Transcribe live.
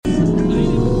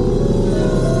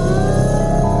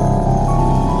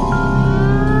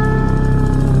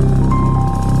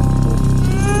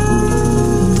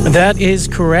That is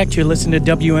correct. You're listening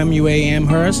to WMUA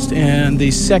Amherst and the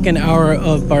second hour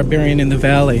of Barbarian in the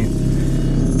Valley.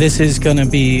 This is going to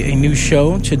be a new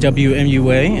show to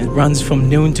WMUA. It runs from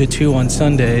noon to 2 on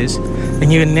Sundays.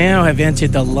 And you now have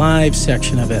entered the live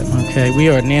section of it, okay? We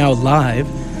are now live,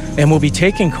 and we'll be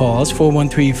taking calls,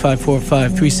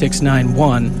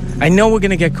 413-545-3691. I know we're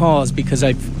going to get calls because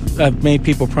I've made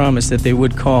people promise that they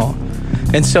would call.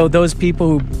 And so those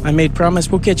people who I made promise,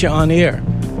 we'll get you on air.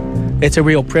 It's a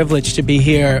real privilege to be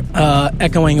here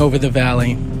echoing over the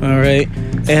valley, all right?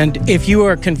 And if you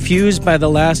are confused by the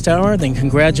last hour, then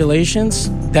congratulations.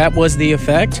 That was the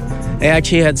effect. I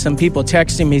actually had some people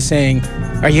texting me saying,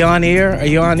 are you on air? Are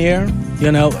you on air?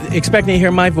 You know, expecting to hear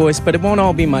my voice, but it won't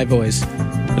all be my voice.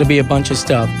 It'll be a bunch of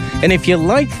stuff. And if you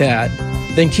like that,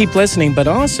 then keep listening. But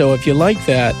also, if you like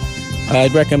that,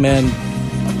 I'd recommend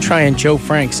trying Joe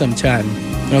Frank sometime.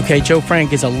 Okay, Joe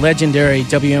Frank is a legendary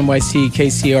WNYC,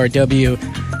 KCRW,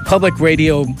 public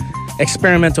radio,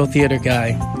 experimental theater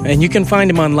guy. And you can find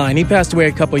him online. He passed away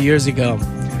a couple years ago.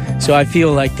 So I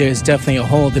feel like there's definitely a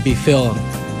hole to be filled.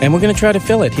 And we're going to try to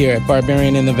fill it here at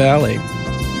Barbarian in the Valley.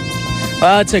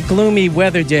 It's a gloomy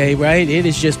weather day, right? It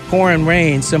is just pouring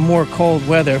rain, some more cold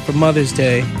weather for Mother's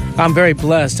Day. I'm very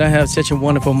blessed. I have such a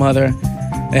wonderful mother,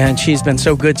 and she's been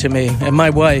so good to me. And my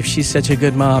wife, she's such a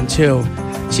good mom, too.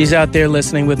 She's out there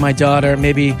listening with my daughter,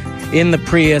 maybe in the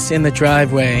Prius, in the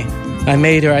driveway.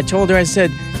 I told her, I said,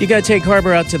 you got to take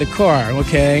Harbor out to the car,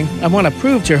 okay? I want to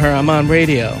prove to her I'm on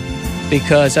radio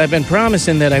because I've been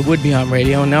promising that I would be on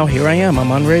radio, and now here I am. I'm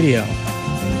on radio.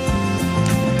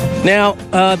 Now,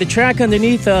 the track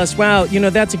underneath us, wow, you know,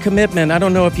 that's a commitment. I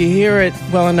don't know if you hear it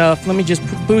well enough. Let me just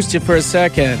boost it for a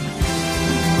second.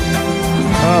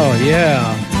 Oh,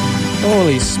 yeah.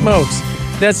 Holy smokes.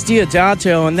 That's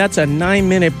Diodato, and that's a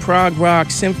 9-minute prog rock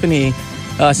symphony,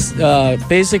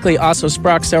 basically Osso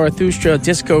Sprach Zarathustra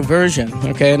disco version,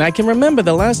 okay? And I can remember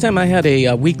the last time I had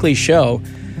a weekly show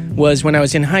was when I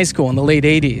was in high school in the late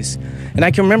 80s. And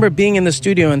I can remember being in the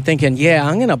studio and thinking, yeah,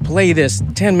 I'm going to play this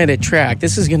 10-minute track.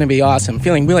 This is going to be awesome,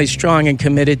 feeling really strong and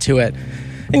committed to it.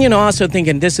 And, you know, also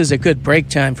thinking this is a good break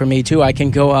time for me, too. I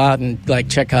can go out and, like,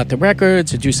 check out the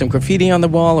records or do some graffiti on the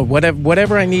wall or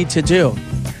whatever I need to do.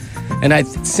 And I'd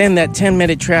send that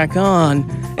 10-minute track on,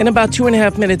 and about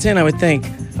 2.5 minutes in, I would think,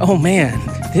 oh, man,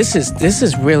 this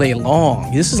is really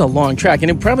long. This is a long track,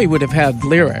 and it probably would have had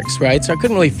lyrics, right? So I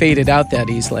couldn't really fade it out that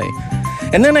easily.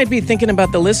 And then I'd be thinking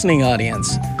about the listening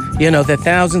audience, you know, the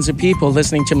thousands of people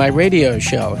listening to my radio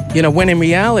show, you know, when in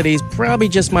reality, it's probably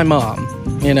just my mom,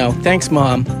 you know, thanks,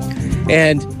 Mom.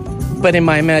 But in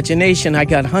my imagination, I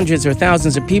got hundreds or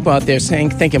thousands of people out there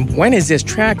thinking, when is this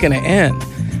track going to end?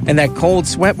 And that cold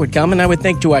sweat would come, and I would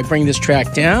think, do I bring this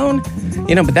track down?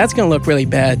 You know, but that's going to look really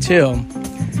bad, too.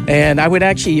 And I would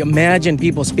actually imagine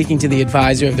people speaking to the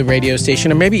advisor of the radio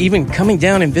station, or maybe even coming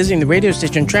down and visiting the radio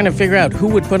station, trying to figure out who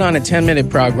would put on a 10-minute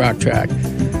prog rock track.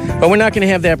 But we're not going to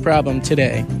have that problem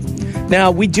today. Now,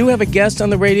 we do have a guest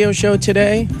on the radio show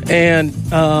today, and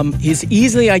he's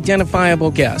easily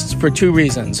identifiable guest for 2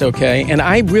 reasons, okay? And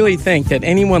I really think that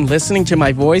anyone listening to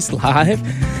my voice live,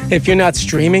 if you're not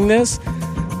streaming this,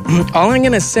 all I'm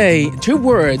going to say, 2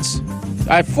 words.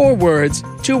 I have 4 words,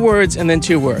 2 words, and then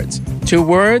 2 words. 2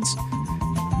 words,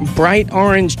 bright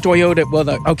orange Toyota,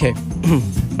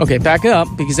 okay, back up,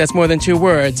 because that's more than 2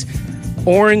 words.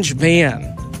 Orange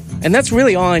van. And that's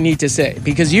really all I need to say,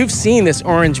 because you've seen this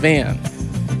orange van.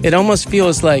 It almost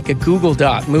feels like a Google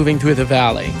dot moving through the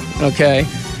valley, okay?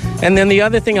 And then the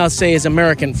other thing I'll say is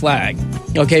American flag,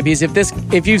 okay? Because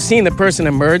if you've seen the person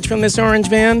emerge from this orange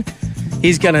van,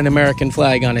 he's got an American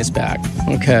flag on his back,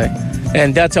 okay?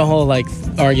 And that's a whole, like,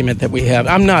 argument that we have.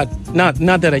 I'm not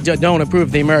that I don't approve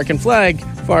of the American flag,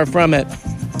 far from it,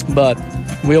 but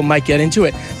we might get into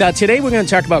it. Now, today we're going to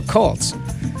talk about cults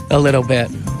a little bit.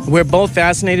 We're both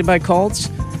fascinated by cults.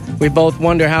 We both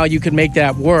wonder how you could make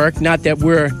that work. Not that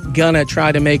we're going to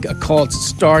try to make a cult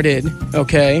started,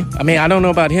 okay? I mean, I don't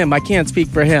know about him. I can't speak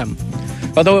for him.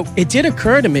 Although it did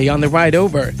occur to me on the ride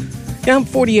over. Yeah, I'm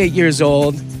 48 years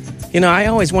old. You know, I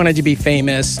always wanted to be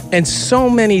famous, and so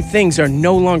many things are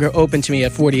no longer open to me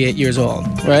at 48 years old,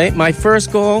 right? My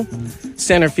first goal,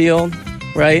 center field,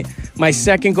 right? My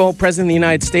second goal, President of the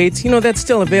United States, you know, that's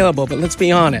still available, but let's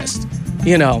be honest.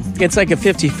 You know, it's like a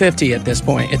 50-50 at this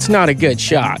point. It's not a good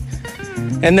shot.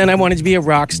 And then I wanted to be a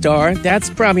rock star. That's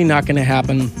probably not going to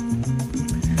happen.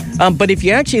 But if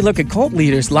you actually look at cult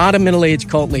leaders, a lot of middle-aged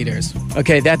cult leaders,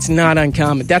 okay, that's not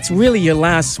uncommon. That's really your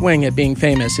last swing at being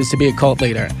famous, is to be a cult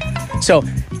leader. So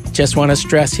just want to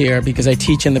stress here, because I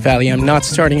teach in the Valley, I'm not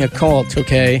starting a cult,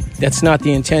 okay? That's not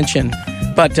the intention.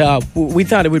 But we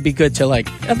thought it would be good to,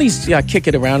 like, at least kick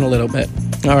it around a little bit.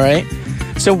 All right.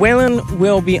 So Waylon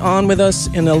will be on with us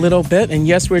in a little bit. And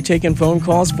yes, we're taking phone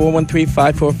calls,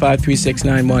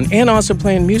 413-545-3691, and also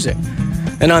playing music.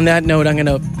 And on that note, I'm going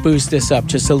to boost this up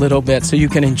just a little bit so you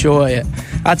can enjoy it.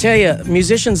 I'll tell you,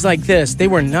 musicians like this, they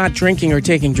were not drinking or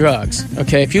taking drugs.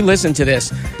 Okay, if you listen to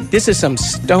this is some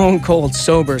stone cold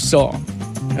sober soul.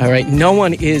 All right, no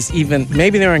one is even,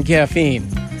 maybe they're on caffeine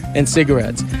and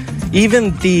cigarettes.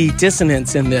 Even the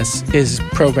dissonance in this is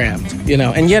programmed,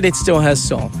 and yet it still has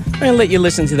soul. I'm going to let you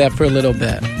listen to that for a little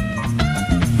bit.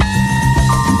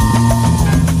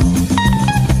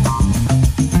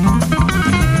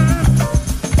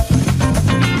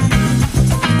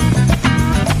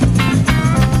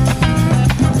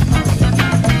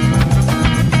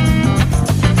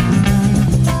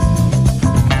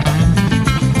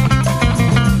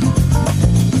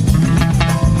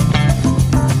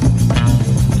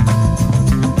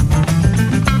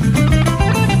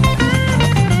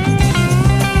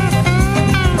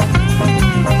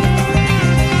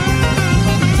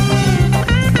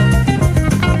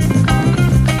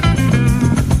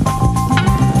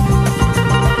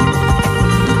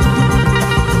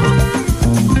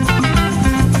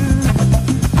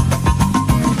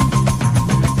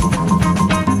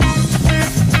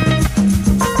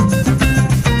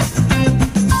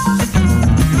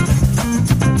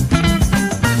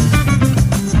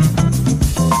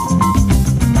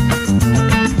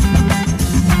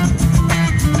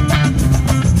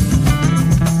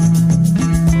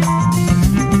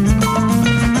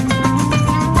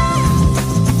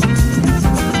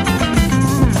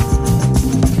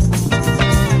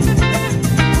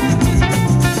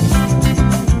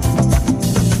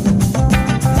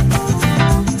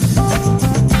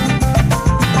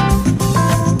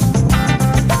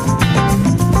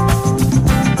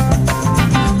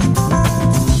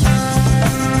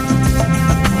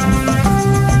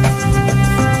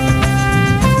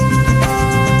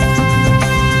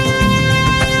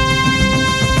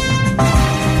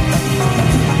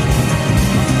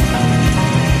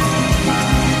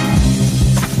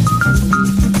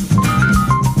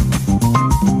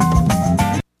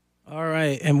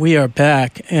 We are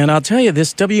back, and I'll tell you,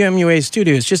 this WMUA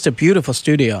studio is just a beautiful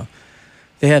studio.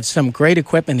 They have some great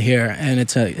equipment here, and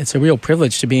it's a real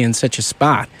privilege to be in such a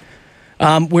spot.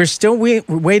 We're still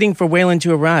waiting for Waylon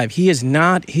to arrive. He is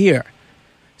not here,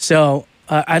 so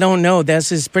I don't know.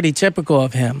 This is pretty typical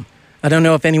of him. I don't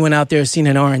know if anyone out there has seen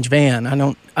an orange van.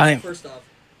 First off,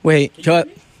 wait,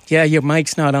 yeah, your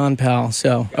mic's not on, pal.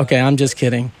 So okay, I'm just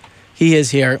kidding. He is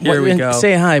here. Here we go.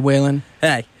 Say hi, Waylon.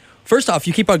 Hey. First off,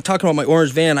 you keep on talking about my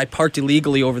orange van. I parked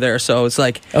illegally over there, so it's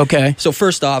like... Okay. So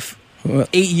first off,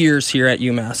 8 years here at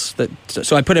UMass.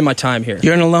 So I put in my time here.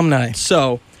 You're an alumni.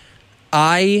 So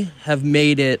I have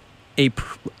made it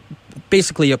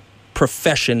basically a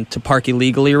profession to park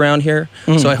illegally around here.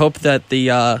 So I hope that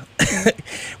the...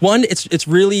 one, it's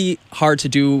really hard to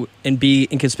do and be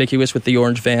inconspicuous with the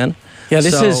orange van. Yeah,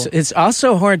 it's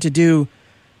also hard to do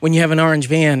when you have an orange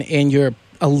van and you're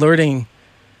alerting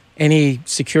any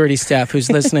security staff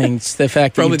who's listening to the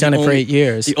fact that you've done it for 8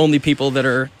 years. The only people that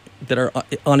are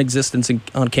on existence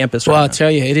on campus right now. Well, I'll now.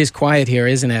 tell you, it is quiet here,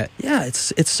 isn't it? Yeah,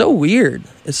 it's so weird.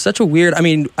 It's such a weird... I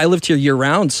mean, I lived here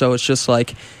year-round, so it's just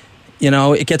like,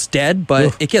 it gets dead,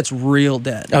 but it gets real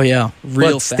dead. Oh, yeah.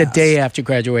 Real it's fast. The day after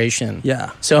graduation.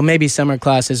 Yeah. So maybe summer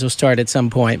classes will start at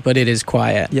some point, but it is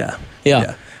quiet. Yeah.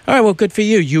 All right, well, good for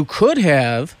you. You could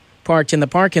have parked in the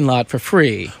parking lot for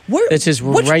free. Which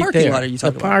right parking there. lot are you talking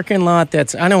about? The parking lot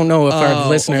that's... I don't know if our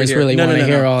listeners really want to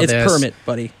hear all this. this. It's permit,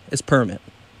 buddy. It's permit.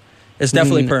 It's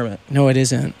definitely permit. No, it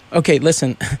isn't. Okay,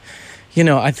 listen.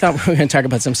 I thought we were going to talk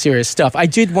about some serious stuff. I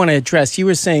did want to address... You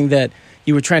were saying that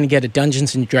you were trying to get a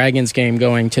Dungeons & Dragons game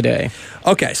going today.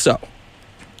 Okay, so...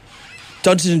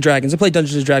 Dungeons & Dragons. I play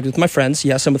Dungeons & Dragons with my friends.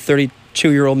 Yes, I'm a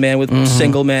 32-year-old man with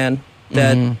single man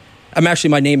that...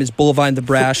 my name is Bullvine the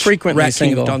Brash, frequently Rat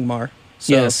single. King of Dungmar.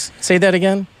 So, yes. Say that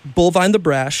again. Bullvine the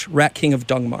Brash, Rat King of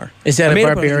Dungmar. Is that a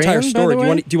barbarian, entire story. by the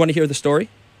way? Do you want to hear the story?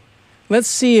 Let's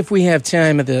see if we have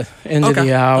time at the end of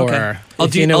the hour. Okay. I'll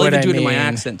even do it in my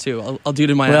accent, too. I'll do it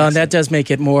in my accent. Well, that does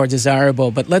make it more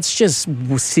desirable, but let's just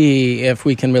see if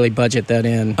we can really budget that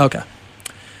in. Okay.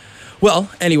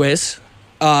 Well, anyways,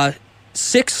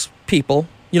 6 people...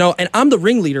 and I'm the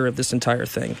ringleader of this entire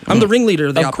thing. I'm the ringleader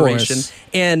of the operation. Course.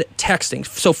 And texting.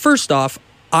 So first off,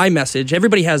 iMessage.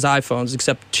 Everybody has iPhones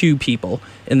except 2 people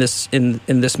in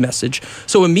this message.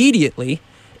 So immediately,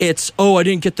 it's, I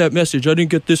didn't get that message. I didn't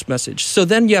get this message. So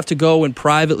then you have to go and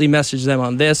privately message them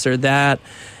on this or that.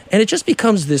 And it just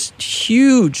becomes this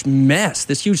huge mess,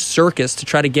 this huge circus to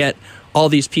try to get all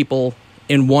these people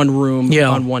in one room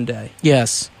on one day.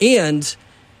 Yes. And,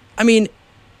 I mean...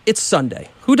 it's Sunday.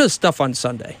 Who does stuff on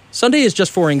Sunday? Sunday is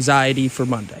just for anxiety for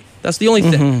Monday. That's the only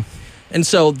thing. And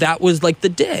so that was like the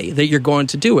day that you're going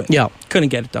to do it. Yeah. Couldn't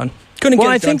get it done. Well,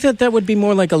 I think that would be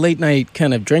more like a late night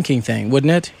kind of drinking thing,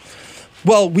 wouldn't it?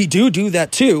 Well, we do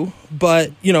that too.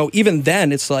 But, even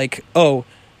then it's like,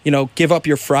 give up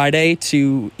your Friday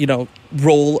to,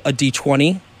 roll a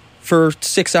D20 for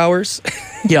 6 hours.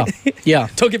 Yeah.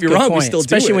 Don't get me Good wrong, point. we still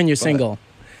especially do it, when you're but, single.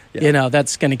 yeah.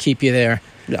 That's going to keep you there.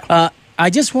 Yeah. I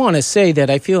just want to say that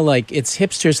I feel like it's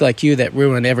hipsters like you that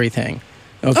ruin everything.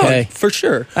 Okay. Oh, for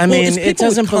sure. I mean, it's it people with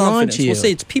doesn't belong confidence. to you. We'll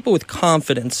say it's people with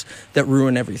confidence that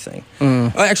ruin everything.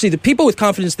 Actually, the people with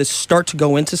confidence that start to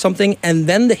go into something, and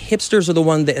then the hipsters are the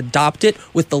one that adopt it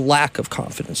with the lack of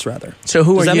confidence, rather. So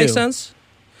who Does are that you? make sense?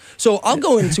 So I'll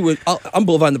go into it. I'm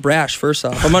Boulevard the Brash, first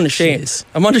off. I'm unashamed. Jeez.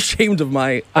 I'm unashamed of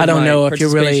my I don't my know if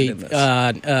you're really.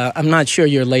 participation in this. I'm not sure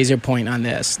your laser point on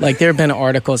this. Like there have been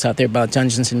articles out there about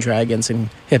Dungeons and Dragons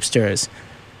and hipsters.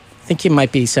 I think you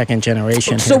might be second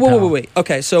generation. So here, pal. wait.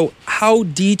 Okay, so how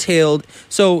detailed?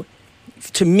 So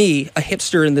to me, a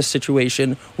hipster in this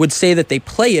situation would say that they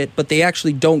play it, but they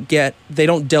actually don't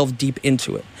delve deep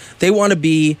into it. They want to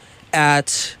be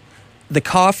at the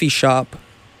coffee shop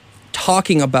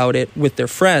talking about it with their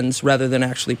friends rather than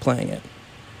actually playing it.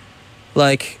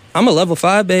 Like, I'm a level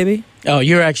 5, baby. Oh,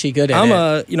 you're actually good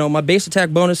at it. My base attack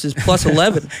bonus is plus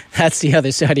 11. That's the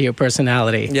other side of your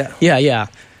personality. Yeah.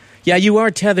 Yeah, you are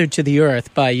tethered to the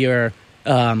earth by your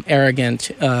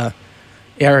arrogance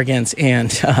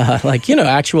and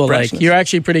actual Brashness. you're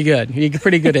actually pretty good. You're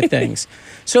pretty good at things.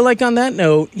 So like on that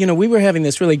note, we were having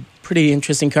this really pretty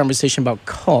interesting conversation about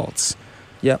cults.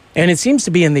 Yeah. And it seems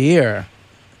to be in the air,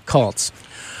 cults.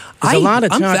 There's a lot of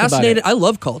talk I'm fascinated. about it. I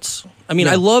love cults. I mean,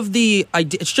 Yeah. I love the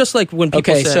idea. It's just like when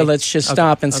people say... Okay, so let's just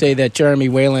stop and say that Jeremy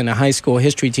Whalen, a high school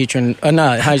history teacher,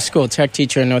 high school tech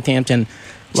teacher in Northampton,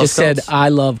 just said, cults. I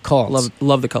love cults.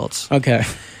 Love the cults. Okay.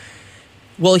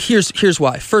 Well, here's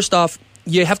why. First off,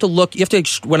 when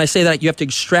I say that, you have to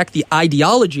extract the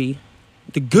ideology,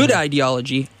 the good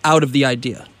ideology, out of the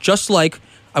idea. Just like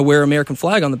I wear American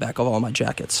flag on the back of all my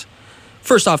jackets.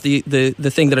 First off, the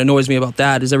thing that annoys me about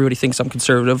that is everybody thinks I'm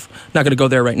conservative. Not going to go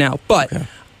there right now. But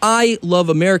I love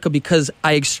America because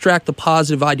I extract the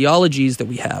positive ideologies that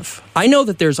we have. I know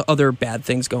that there's other bad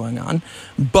things going on,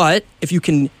 but if you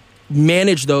can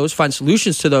manage those, find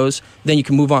solutions to those, then you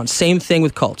can move on. Same thing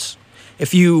with cults.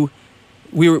 We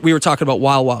were talking about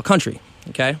Wild Wild Country,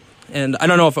 okay? And I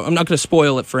don't know if I'm not going to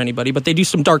spoil it for anybody, but they do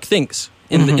some dark things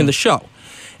in the show.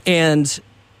 And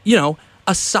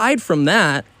aside from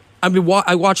that,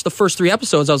 I watched the first 3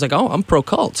 episodes. I was like, oh, I'm pro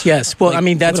cult. Yes. Well,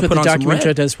 Like, that's I'm what gonna the put on some documentary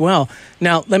red. does well.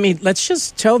 Now, let's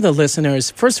just tell the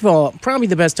listeners, first of all, probably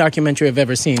the best documentary I've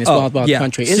ever seen is Wild Wild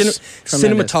Country. It's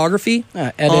tremendous. Cinematography,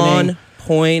 editing. on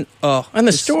point. Oh, And the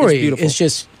it's story beautiful. is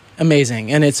just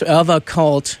amazing. And it's of a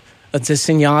cult, the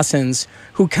sannyasins,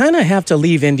 who kind of have to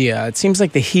leave India. It seems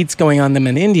like the heat's going on them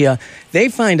in India. They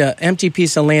find an empty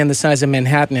piece of land the size of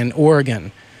Manhattan in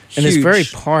Oregon. In this Huge, very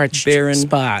parched barren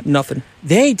spot. Nothing.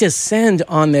 They descend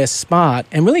on this spot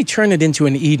and really turn it into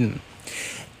an Eden.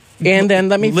 And then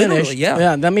let me Literally, finish.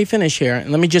 yeah. Let me finish here.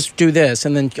 And let me just do this,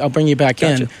 and then I'll bring you back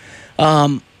Gotcha.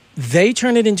 in. They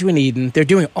turn it into an Eden. They're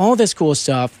doing all this cool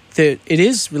stuff. It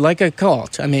is like a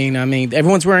cult. I mean,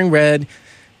 everyone's wearing red.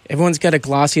 Everyone's got a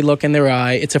glossy look in their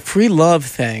eye. It's a free love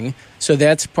thing, so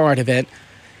that's part of it.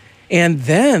 And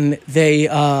then they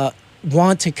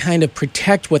want to kind of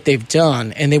protect what they've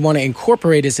done, and they want to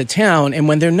incorporate as a town. And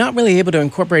when they're not really able to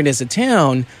incorporate as a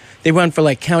town, they run for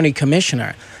like county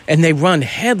commissioner, and they run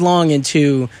headlong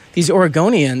into these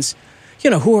Oregonians,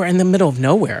 who are in the middle of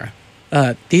nowhere.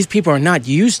 These people are not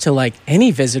used to like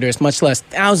any visitors, much less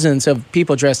thousands of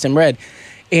people dressed in red.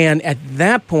 And at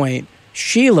that point,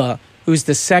 Sheila, who's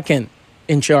the second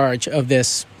in charge of the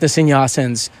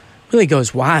sannyasins, really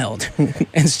goes wild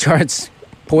and starts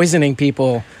poisoning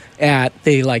people at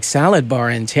the like salad bar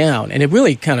in town. And it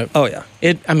really kind of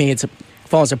it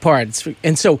falls apart.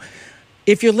 And so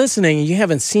if you're listening and you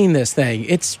haven't seen this thing,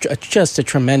 it's just a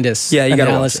tremendous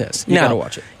analysis. You gotta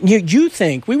watch it. You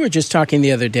think, we were just talking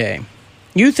the other day,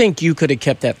 you think you could have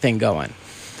kept that thing going?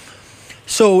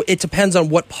 So it depends on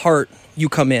what part you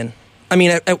come in. I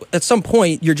mean, at some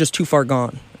point, you're just too far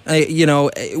gone.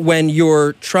 When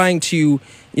you're trying to,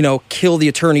 kill the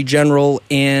attorney general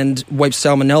and wipe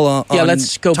salmonella on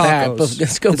let's go back. tacos,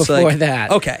 Let's go it's before like,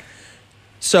 that. Okay.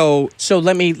 So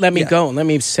let me go. Let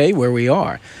me say where we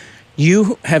are.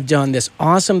 You have done this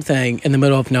awesome thing in the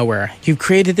middle of nowhere. You've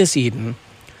created this Eden.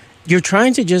 You're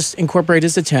trying to just incorporate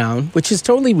as a town, which is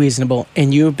totally reasonable,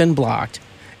 and you have been blocked.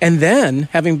 And then,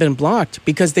 having been blocked,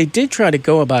 because they did try to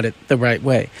go about it the right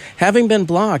way, having been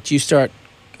blocked, you start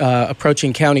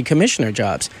approaching county commissioner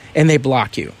jobs, and they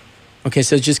block you. Okay,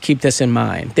 so just keep this in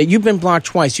mind, that you've been blocked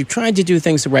twice. You've tried to do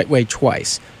things the right way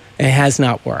twice. It has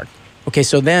not worked. Okay,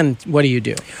 so then what do you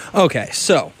do? Okay,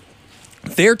 so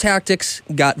their tactics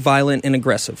got violent and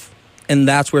aggressive, and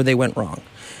that's where they went wrong.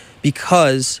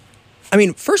 Because, I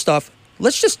mean, first off,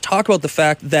 let's just talk about the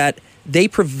fact that they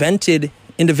prevented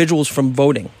individuals from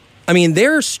voting. I mean,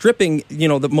 they're stripping,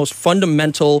 the most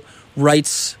fundamental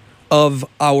rights of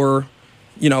our,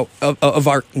 of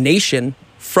our nation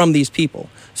from these people.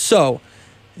 So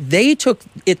they took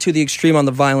it to the extreme on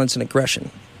the violence and aggression.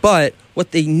 But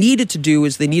what they needed to do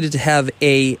is they needed to have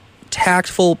a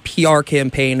tactful PR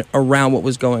campaign around what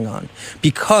was going on,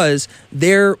 because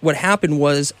what happened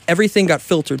was everything got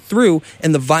filtered through,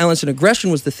 and the violence and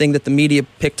aggression was the thing that the media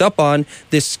picked up on.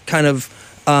 This kind of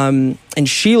and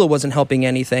Sheila wasn't helping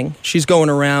anything. She's going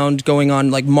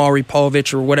on like Maury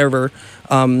Povich or whatever.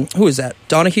 Who is that?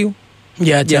 Donahue?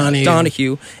 Yeah,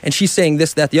 Donahue. And she's saying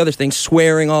this, that, the other thing,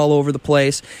 swearing all over the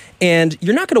place. And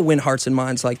you're not going to win hearts and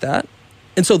minds like that.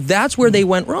 And so that's where they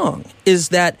went wrong, is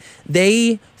that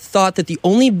they thought that the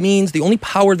only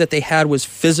power that they had was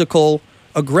physical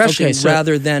aggression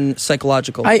rather than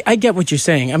psychological. I get what you're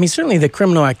saying. I mean, certainly the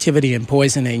criminal activity and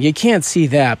poisoning, you can't see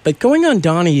that. But going on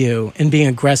Donahue and being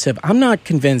aggressive, I'm not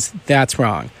convinced that's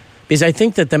wrong. Because I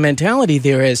think that the mentality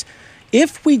there is,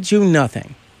 if we do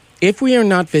nothing, if we are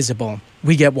not visible,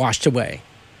 we get washed away.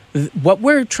 What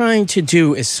we're trying to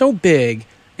do is so big,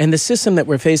 and the system that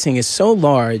we're facing is so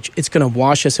large, it's going to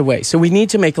wash us away. So we need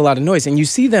to make a lot of noise. And you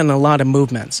see that in a lot of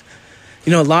movements.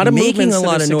 A lot of making movements a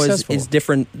lot of noise successful. Is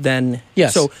different than...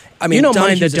 Yes. So, I mean, you don't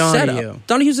mind the Donahue.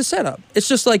 Donahue's a setup. It's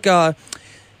just like,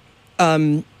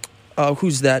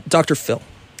 who's that? Dr. Phil.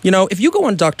 If you go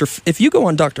on Dr.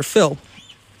 Phil,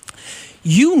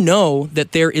 you know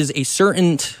that there is a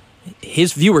certain...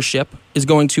 His viewership is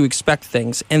going to expect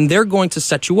things, and they're going to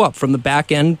set you up from the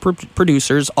back-end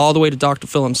producers all the way to Dr.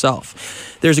 Phil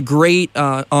himself. There's a great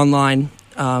online...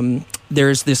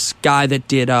 there's this guy that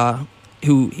did...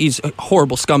 he's a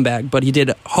horrible scumbag, but he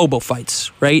did hobo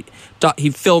fights, right? He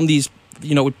filmed these,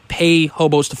 would pay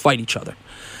hobos to fight each other.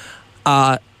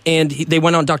 And they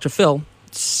went on Dr. Phil,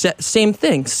 same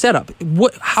thing, setup.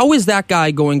 How is that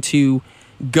guy going to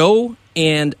go?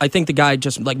 And I think the guy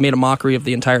just made a mockery of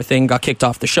the entire thing, got kicked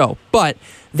off the show. But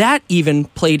that even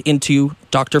played into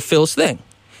Dr. Phil's thing.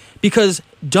 Because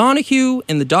Donahue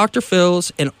and the Dr.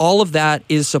 Phil's and all of that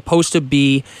is supposed to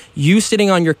be you sitting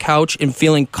on your couch and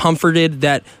feeling comforted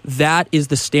that that is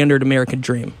the standard American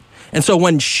dream. And so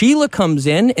when Sheila comes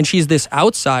in and she's this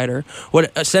outsider,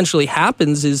 what essentially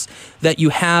happens is that you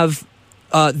have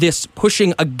this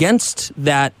pushing against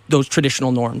those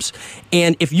traditional norms.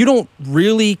 And if you don't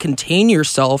really contain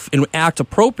yourself and act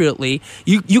appropriately,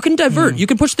 you can divert, you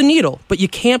can push the needle, but you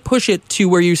can't push it to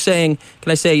where you're saying,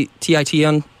 can I say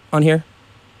TIT on here?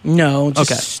 No,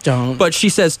 just don't. But she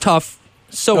says tough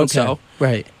so-and-so. Okay,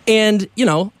 right. And,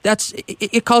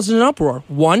 it causes an uproar.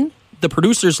 One, the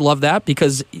producers love that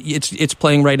because it's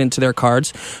playing right into their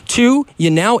cards. Two,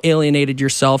 you now alienated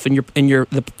yourself and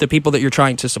the people that you're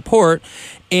trying to support.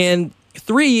 And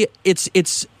three, it's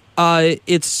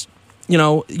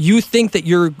you think that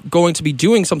you're going to be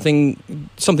doing something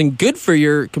good for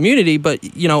your community, but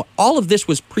all of this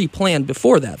was pre-planned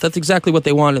before that. That's exactly what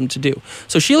they wanted them to do.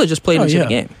 So Sheila just played into the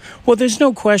game. Well, there's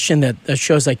no question that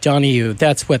shows like Donahue,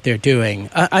 that's what they're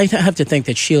doing. I have to think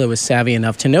that Sheila was savvy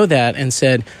enough to know that and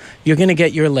said, you're going to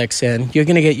get your licks in, you're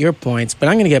going to get your points, but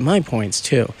I'm going to get my points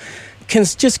too.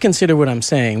 Just consider what I'm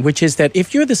saying, which is that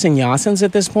if you're the sannyasins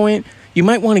at this point, you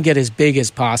might want to get as big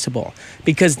as possible.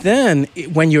 Because then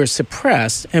when you're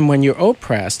suppressed and when you're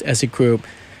oppressed as a group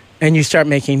and you start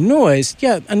making noise,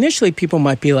 initially people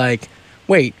might be like,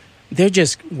 wait, they're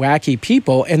just wacky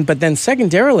people. But then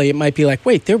secondarily, it might be like,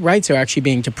 wait, their rights are actually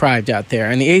being deprived out there.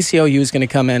 And the ACLU is going to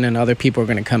come in and other people are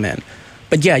going to come in.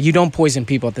 But you don't poison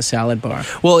people at the salad bar.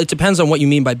 Well, it depends on what you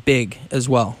mean by big as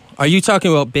well. Are you talking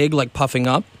about big like puffing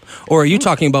up? Or are you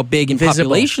talking about big in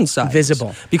population size?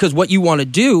 Visible. Because what you want to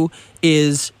do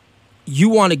is you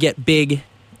want to get big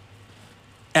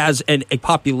as a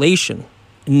population,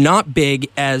 not big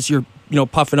as you're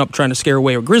puffing up trying to scare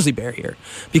away a grizzly bear here.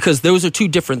 Because those are two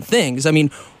different things. I mean,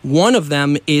 one of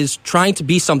them is trying to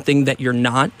be something that you're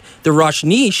not. The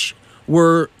Rajneesh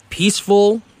were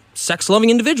peaceful, sex-loving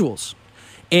individuals.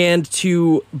 And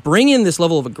to bring in this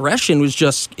level of aggression was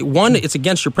just, one, it's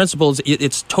against your principles.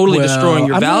 It's totally destroying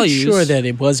your values. I'm not sure that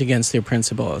it was against their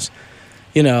principles.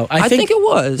 I think it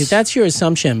was. That's your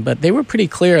assumption, but they were pretty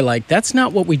clear, that's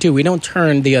not what we do. We don't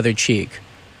turn the other cheek.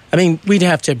 I mean, we'd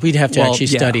have to actually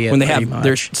study it when they pretty have much.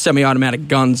 their semi-automatic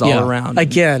guns all around.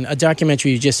 Again, a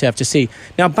documentary you just have to see.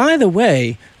 Now, by the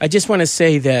way, I just want to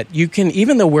say that you can,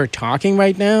 even though we're talking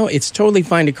right now, it's totally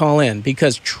fine to call in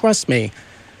because trust me,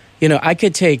 I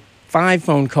could take 5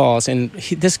 phone calls and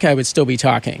this guy would still be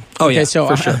talking. Oh, yeah, so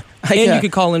for sure. And you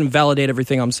could call in and validate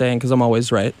everything I'm saying because I'm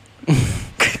always right.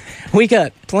 We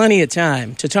got plenty of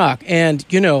time to talk. And,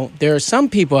 there are some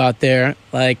people out there,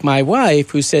 like my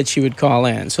wife, who said she would call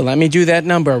in. So let me do that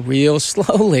number real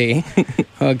slowly,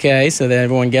 okay, so that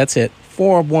everyone gets it.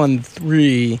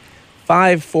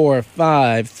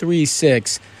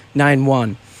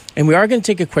 413-545-3691. And we are going to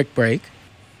take a quick break.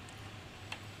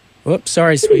 Whoops,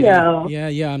 sorry, sweetie.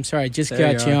 Yeah, I'm sorry. Just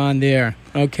got you on there.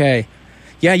 Okay.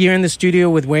 Yeah, you're in the studio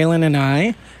with Waylon and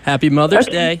I. Happy Mother's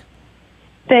Day.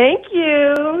 Thank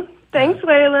you. Thanks,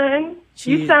 Waylon.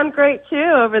 You sound great, too,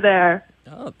 over there.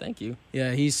 Oh, thank you.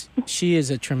 Yeah, she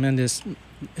is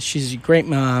she's a great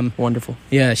mom. Wonderful.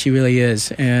 Yeah, she really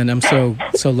is. And I'm so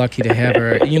lucky to have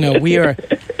her.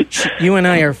 You and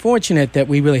I are fortunate that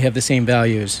we really have the same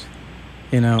values.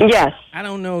 Yes. I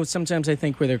don't know. Sometimes I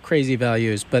think they're crazy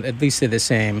values, but at least they're the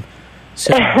same.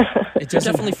 So You're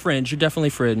definitely fringe.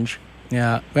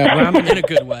 Yeah. Robin, in a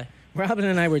good way. Robin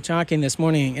and I were talking this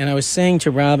morning, and I was saying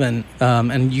to Robin,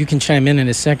 and you can chime in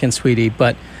a second, sweetie,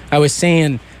 but I was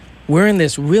saying we're in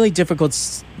this really difficult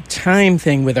time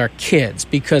thing with our kids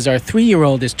because our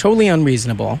 3-year-old is totally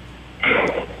unreasonable,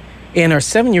 and our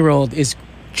 7-year-old is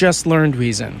just learned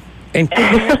reason and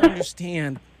can't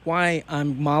understand why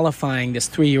I'm mollifying this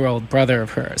 3-year-old brother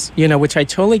of hers, which I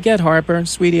totally get, Harper,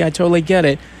 sweetie, I totally get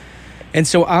it. And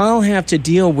so I'll have to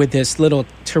deal with this little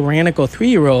tyrannical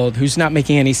 3-year-old who's not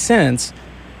making any sense.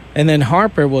 And then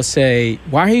Harper will say,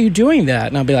 why are you doing that?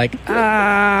 And I'll be like,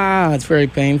 it's very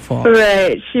painful.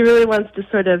 Right. She really wants to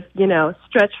sort of,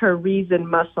 stretch her reason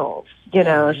muscles.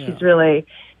 She's really,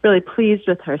 really pleased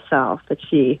with herself that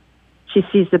she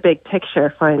sees the big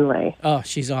picture finally. Oh,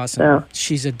 she's awesome. So.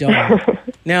 She's a doll.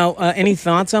 Now, any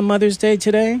thoughts on Mother's Day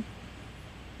today?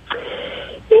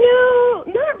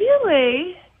 Not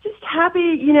really. Just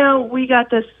happy, we got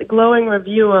this glowing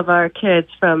review of our kids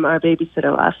from our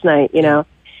babysitter last night,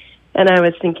 and I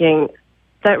was thinking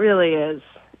it really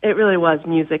was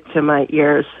music to my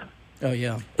ears. Oh,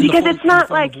 yeah. Because it's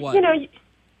not like,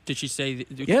 Did she say,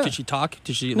 did she talk?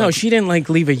 No, she didn't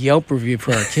leave a Yelp review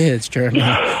for our kids, Jeremy.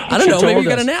 I don't know, maybe you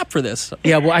got an app for this.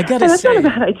 Yeah, well, I got to say. That's not a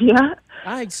bad idea.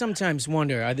 I sometimes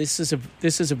wonder, this is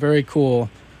a very cool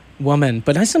woman,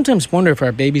 but I sometimes wonder if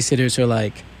our babysitters are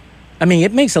like,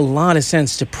 it makes a lot of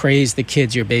sense to praise the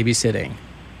kids you're babysitting.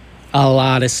 A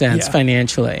lot of sense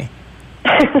financially.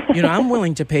 I'm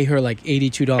willing to pay her like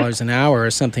 $82 an hour or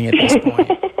something at this point.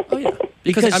 Oh, yeah.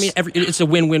 Because it's a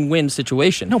win-win-win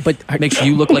situation. No, but it makes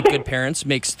you look like good parents,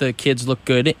 makes the kids look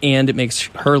good, and it makes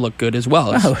her look good as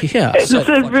well. Oh, yeah. It's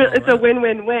a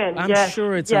win-win-win. I'm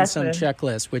sure it's on some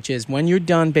checklist, which is when you're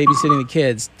done babysitting the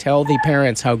kids, tell the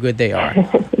parents how good they are.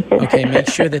 Okay, make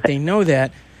sure that they know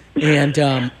that.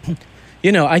 And,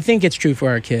 I think it's true for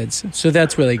our kids. So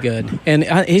that's really good. And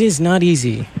it is not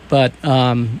easy, but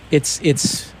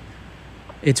it's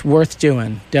worth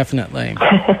doing, definitely.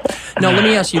 Now, let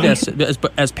me ask you this,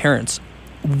 as parents,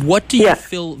 what do you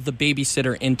fill the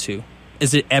babysitter into?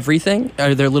 Is it everything?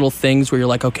 Are there little things where you're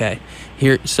like, okay,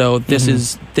 here, so this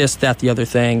is this, that, the other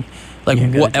thing? Like,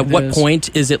 at what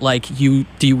point is it like do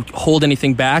you hold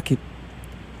anything back?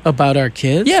 About our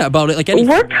kids? Yeah, about it, like anything.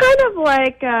 We're kind of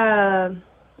like well,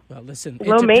 listen,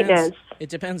 low maintenance. It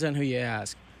depends on who you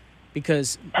ask.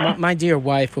 Because my dear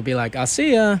wife will be like, I'll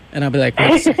see ya. And I'll be like,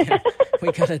 wait a second.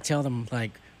 We got to tell them,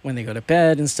 like, when they go to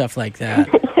bed and stuff like that.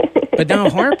 But now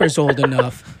Harper's old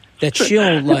enough that she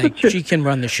can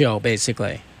run the show,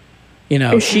 basically.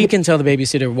 She can tell the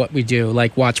babysitter what we do,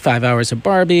 like watch 5 hours of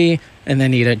Barbie and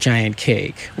then eat a giant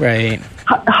cake, right?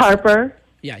 Harper?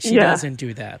 Yeah, she doesn't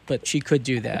do that, but she could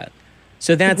do that.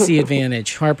 So that's the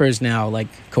advantage. Harper's now, like,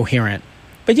 coherent.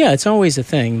 But yeah, it's always a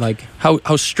thing. Like,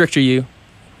 how strict are you?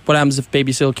 What happens if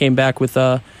babysitter came back with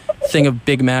a thing of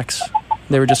Big Macs?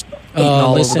 They were just eating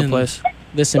all over the place.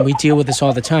 Listen, we deal with this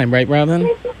all the time, right, Robin?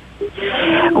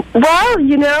 Well,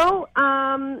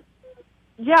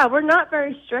 we're not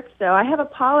very strict, though. I have a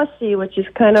policy which is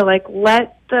kind of like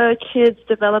let the kids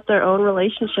develop their own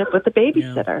relationship with the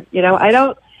babysitter. Yeah. I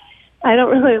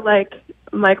don't really like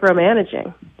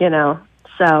micromanaging,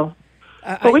 so.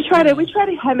 But we try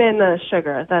to hem in the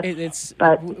sugar.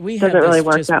 We doesn't have really this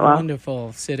work just that well.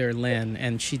 Wonderful sitter, Lynn,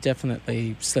 and she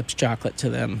definitely slips chocolate to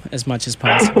them as much as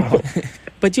possible.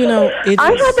 But I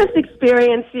had this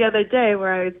experience the other day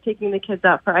where I was taking the kids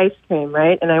out for ice cream,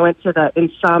 right? And I went to the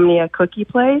Insomnia Cookie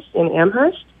place in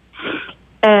Amherst,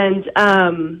 And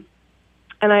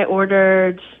I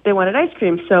ordered. They wanted ice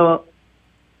cream, so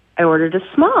I ordered a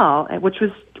small, which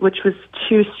was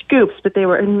 2 scoops, but they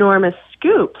were enormous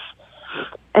scoops.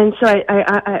 And so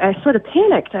I sort of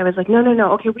panicked. I was like,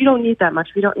 no, okay, we don't need that much.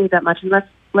 We don't need that much, and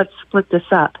let's split this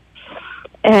up.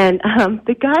 And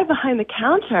the guy behind the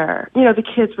counter, the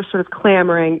kids were sort of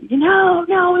clamoring, no,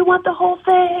 we want the whole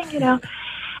thing,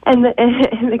 And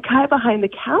the guy behind the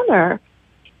counter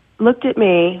looked at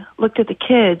me, looked at the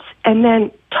kids, and then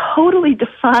totally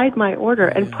defied my order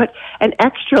and put an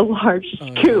extra large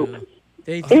scoop. Yeah.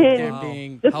 They think they're Wow.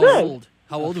 being... the thing.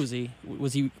 How old was he?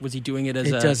 Was he doing it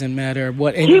as It a doesn't matter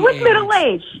what He was age.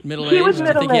 middle-aged. middle-aged? He was Do you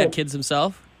think he had middle-aged. kids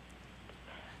himself?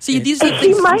 See, It- these are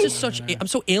He things. might- I'm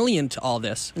so alien to all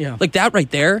this. Yeah. Like that right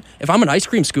there. If I'm an ice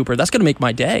cream scooper, that's gonna make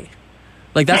my day.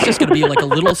 Like that's just gonna be like a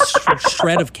little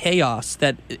shred of chaos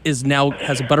that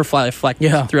has a butterfly effect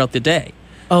Yeah. throughout the day.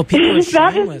 Oh, people are That is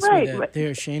shameless right. with it.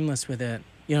 They're shameless with it.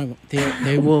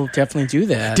 They will definitely do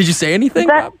that. Did you say anything?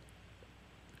 That- Rob?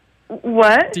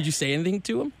 What? Did you say anything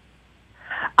to him?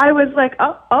 I was like,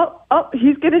 oh,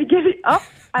 he's going to give it up.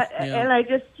 And I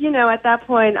just, at that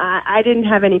point, I didn't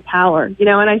have any power,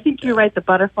 and I think you're right. The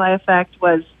butterfly effect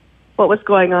was what was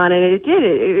going on. And it did.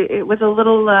 It was a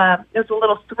little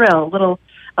thrill, a little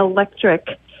electric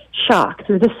shock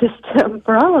through the system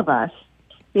for all of us,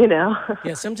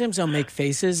 Yeah, sometimes I'll make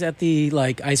faces at the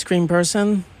ice cream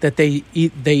person that they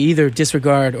either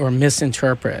disregard or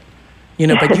misinterpret.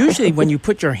 But usually when you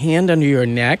put your hand under your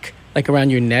neck, like around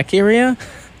your neck area,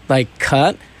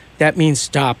 cut, that means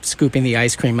stop scooping the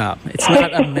ice cream up. It's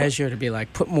not a measure to be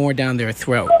put more down their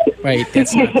throat, right?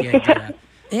 That's not the idea.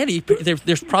 Andy,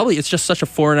 there's probably, it's just such a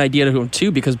foreign idea to him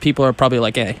too, because people are probably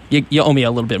like, hey, you owe me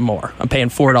a little bit more. I'm paying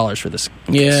 $4 for this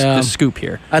scoop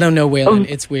here. I don't know, Waylon.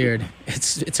 It's weird.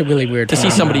 It's a really weird To see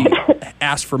phenomenon. somebody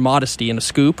ask for modesty in a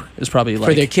scoop is probably like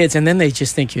for their kids, and then they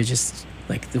just think you're just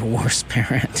the worst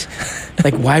parent.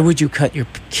 Why would you cut your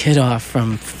kid off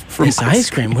from this ice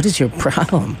cream? What is your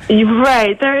problem?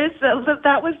 Right. There is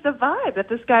that was the vibe that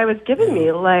this guy was giving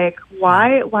me. Why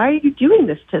are you doing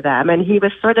this to them? And he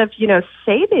was sort of,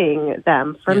 saving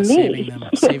them from me.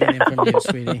 Saving them from you,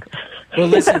 sweetie. Well,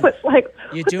 listen, I was like,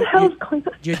 you're, what the hell's going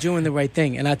on? you're doing the right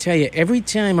thing. And I'll tell you, every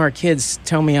time our kids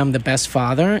tell me I'm the best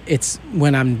father, it's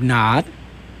when I'm not.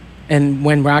 And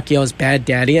when Rock yells bad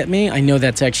daddy at me, I know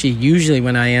that's actually usually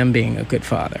when I am being a good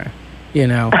father.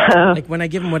 When I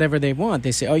give them whatever they want,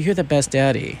 they say, oh, you're the best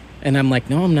daddy. And I'm like,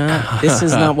 no, I'm not. This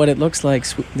is not what it looks like.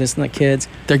 This is not kids.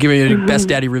 they're giving you a best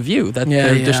daddy review. They're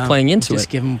just playing into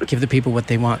just it. Give the people what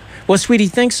they want. Well, sweetie,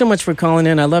 thanks so much for calling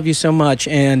in. I love you so much.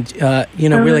 And,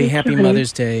 really happy okay.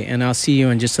 Mother's Day. And I'll see you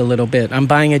in just a little bit. I'm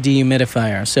buying a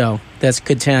dehumidifier, so that's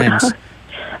good times.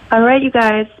 All right, you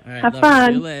guys. All right, Have love you.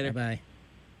 See you fun. later. Bye.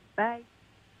 Bye.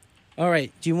 All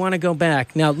right. Do you want to go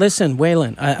back? Now, listen,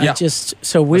 Waylon,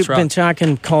 Yeah. we've Rock. been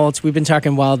talking cults. We've been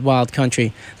talking wild, wild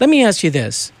country. Let me ask you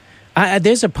this.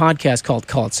 There's a podcast called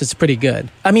Cults. It's pretty good.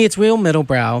 I mean, it's real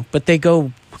middlebrow, but they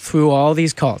go through all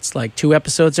these cults, 2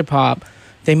 episodes a pop.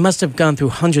 They must have gone through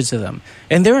hundreds of them.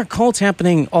 And there are cults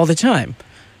happening all the time,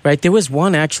 right? There was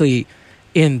one actually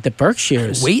in the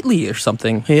Berkshires. Waitley or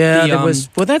something. Yeah, The, there was.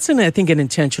 Well, that's I think, an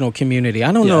intentional community.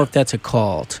 I don't know Yeah. if that's a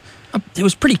cult. It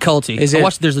was pretty culty. Is I it?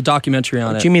 watched. There's a documentary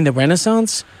on it. Do you mean the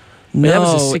Renaissance? No, that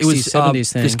was a 60s, it was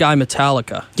 70s thing. this guy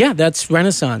Metallica. Yeah, that's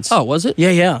Renaissance. Oh, was it?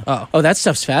 Yeah. Oh. That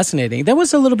stuff's fascinating. That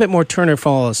was a little bit more Turner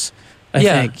Falls, I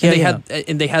think.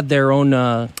 And they had their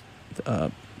own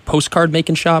postcard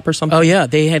making shop or something. Oh yeah,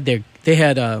 they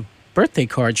had a birthday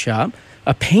card shop,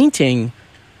 a painting,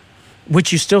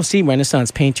 which you still see Renaissance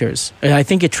painters. And I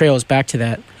think it trails back to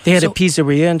that. They had a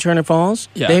pizzeria in Turner Falls.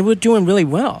 Yeah. They were doing really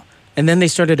well, and then they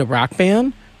started a rock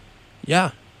band.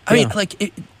 Yeah. I mean,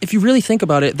 if you really think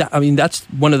about it, that's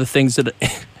one of the things that.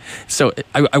 So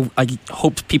I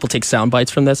hope people take sound bites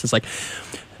from this. It's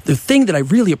the thing that I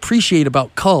really appreciate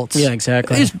about cults. Yeah,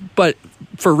 exactly. But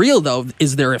for real though,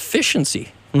 is their efficiency.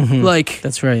 Mm-hmm.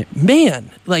 That's right. Man,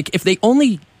 if they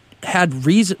only had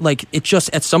reason, it just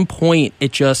at some point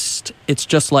it's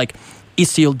just like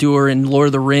Isildur in Lord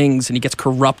of the Rings, and he gets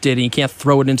corrupted and you can't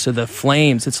throw it into the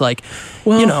flames. It's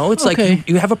okay.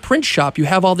 You have a print shop, you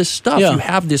have all this stuff, you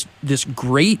have this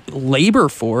great labor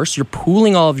force, you're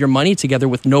pooling all of your money together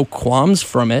with no qualms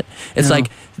from it. It's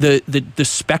the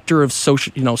specter of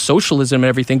socialism and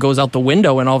everything goes out the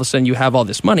window, and all of a sudden you have all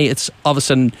this money. It's all of a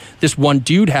sudden this one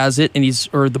dude has it, and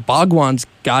the Bhagwan's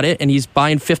got it, and he's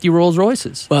buying 50 Rolls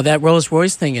Royces. Well, that Rolls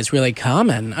Royce thing is really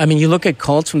common. I mean, you look at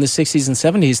cults from the 60s and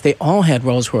 70s, they all had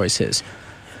Rolls Royces.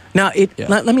 Now,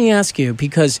 let me ask you,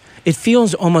 because it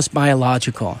feels almost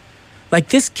biological. Like,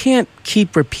 this can't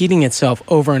keep repeating itself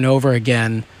over and over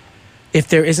again if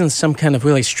there isn't some kind of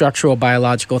really structural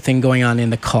biological thing going on in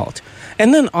the cult.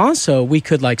 And then also we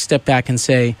could like step back and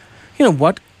say, you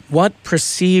know, what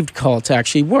perceived cults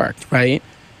actually worked, right?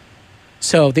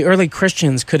 So the early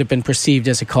Christians could have been perceived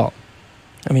as a cult.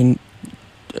 I mean,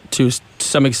 to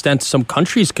some extent, some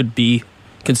countries could be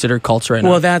considered cults right now.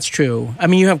 Well, that's true. I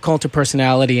mean, you have cult of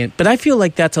personality, but I feel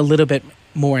like that's a little bit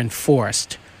more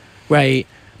enforced, right?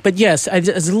 But yes,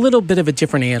 it's a little bit of a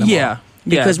different animal. Yeah.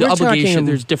 Because the we're obligation, talking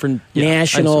there's different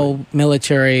national,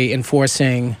 military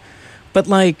enforcing. But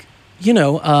like, you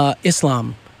know,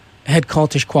 Islam had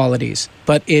cultish qualities,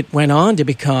 but it went on to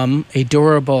become a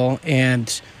durable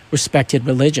and respected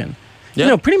religion. Yeah.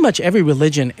 You know, pretty much every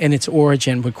religion in its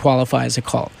origin would qualify as a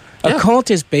cult. A cult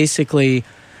is basically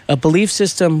a belief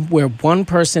system where one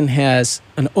person has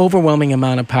an overwhelming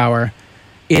amount of power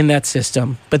in that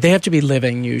system, but they have to be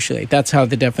living usually. That's how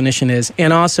the definition is.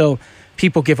 And also,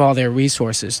 people give all their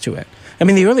resources to it. I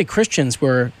mean, the early Christians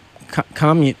were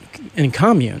in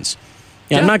communes.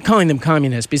 Yeah, I'm not calling them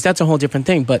communists because that's a whole different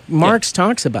thing, but Marx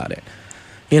talks about it.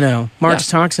 You know, Marx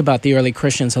talks about the early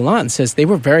Christians a lot and says they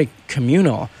were very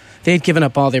communal. They had given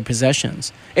up all their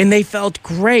possessions, and they felt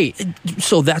great.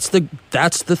 So that's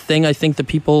the thing I think that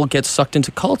people get sucked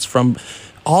into cults from.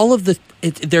 All of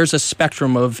there's a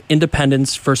spectrum of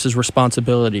independence versus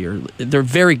responsibility, or they're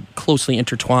very closely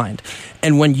intertwined.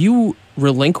 And when you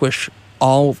relinquish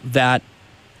all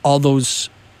those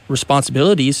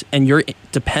responsibilities and you're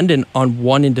dependent on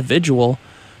one individual,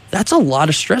 that's a lot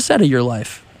of stress out of your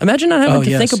life. Imagine not having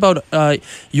to think about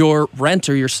your rent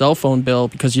or your cell phone bill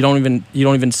because you don't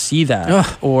even see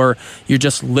that, or you're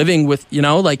just living with, you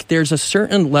know, like there's a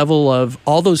certain level of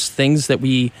all those things that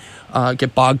we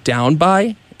get bogged down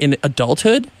by in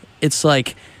adulthood. It's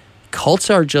like cults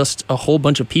are just a whole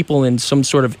bunch of people in some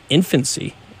sort of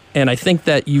infancy, and I think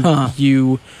that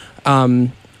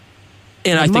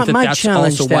and I think that's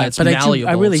also why it's malleable.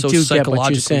 I really so do get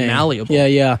what you're saying. Malleable.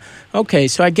 Yeah. Okay,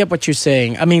 so I get what you're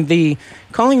saying. I mean,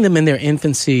 calling them in their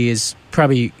infancy is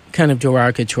probably kind of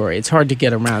derogatory. It's hard to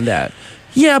get around that.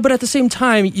 Yeah, but at the same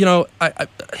time, you know,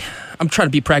 I'm trying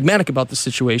to be pragmatic about the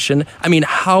situation. I mean,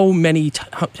 who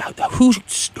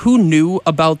knew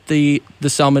about the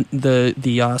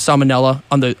salmonella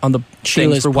on the Sheila's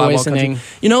things for Wild Wild poisoning?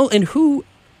 Country? You know, and who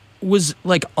was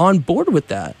like on board with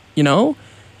that? You know.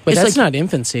 But it's that's like, not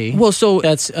infancy. Well, so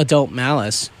that's adult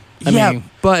malice. I mean,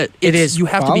 but it is. You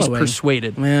have following. to be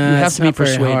persuaded. Yeah, you have to be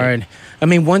persuaded. Very hard. I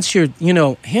mean, once you're, you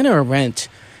know, Hannah Arendt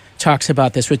talks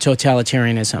about this with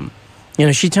totalitarianism. You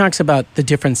know, she talks about the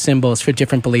different symbols for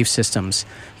different belief systems.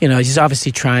 You know, these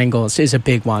obviously triangles is a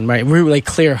big one, right? Really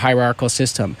clear hierarchical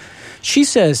system. She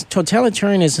says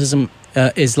totalitarianism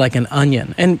is like an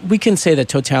onion, and we can say that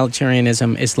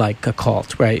totalitarianism is like a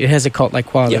cult, right? It has a cult-like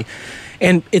quality. Yeah.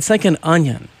 And it's like an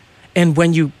onion. And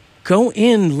when you go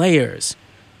in layers,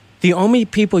 the only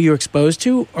people you're exposed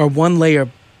to are one layer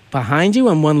behind you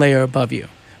and one layer above you,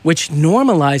 which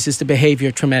normalizes the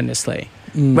behavior tremendously,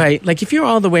 right? Like if you're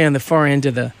all the way on the far end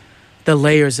of the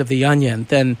layers of the onion,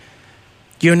 then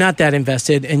you're not that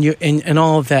invested and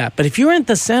all of that. But if you're at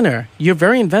the center, you're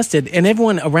very invested, and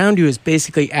everyone around you is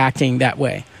basically acting that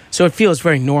way. So it feels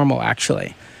very normal,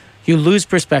 actually. You lose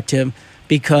perspective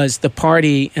because the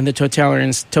party and the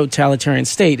totalitarian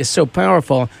state is so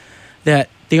powerful that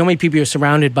the only people you're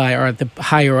surrounded by are the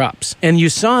higher-ups. And you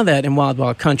saw that in Wild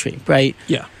Wild Country, right?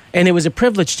 Yeah. And it was a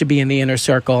privilege to be in the inner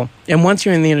circle. And once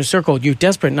you're in the inner circle, you're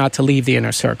desperate not to leave the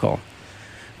inner circle.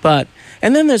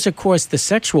 And then there's, of course, the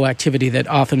sexual activity that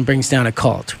often brings down a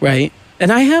cult, right?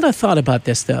 And I had a thought about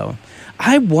this, though.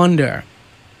 I wonder,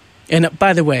 and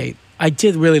by the way, I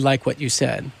did really like what you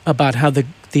said about how the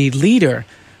leader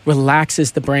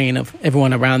relaxes the brain of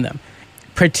everyone around them,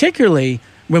 particularly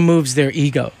removes their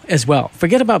ego as well.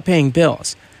 Forget about paying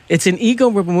bills. It's an ego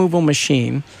removal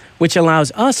machine, which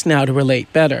allows us now to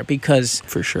relate better because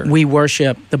for sure we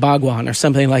worship the Bhagwan or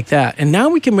something like that. And now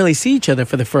we can really see each other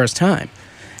for the first time.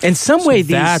 In some way,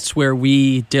 that's where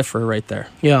we differ right there.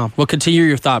 Yeah. Well, continue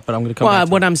your thought, but I'm going to come back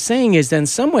to what I'm saying is that in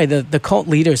some way, the cult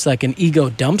leader is like an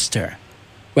ego dumpster,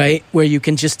 right? Where you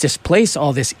can just displace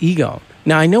all this ego.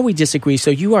 Now, I know we disagree,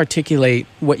 so you articulate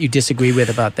what you disagree with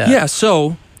about that. Yeah,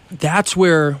 so that's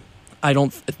where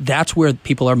that's where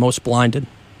people are most blinded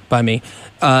by me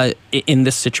in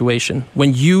this situation.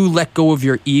 When you let go of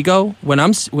your ego,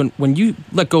 when you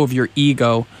let go of your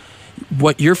ego,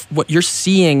 what you're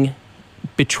seeing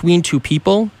between two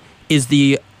people is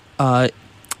the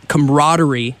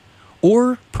camaraderie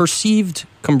or perceived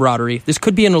camaraderie. This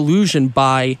could be an illusion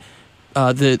by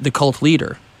the cult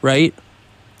leader, right?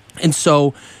 And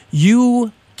so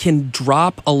you can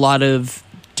drop a lot of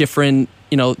different,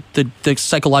 the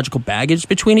psychological baggage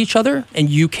between each other, and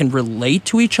you can relate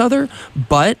to each other,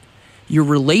 but you're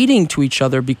relating to each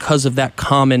other because of that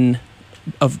common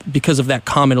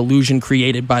illusion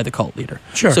created by the cult leader.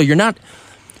 Sure. So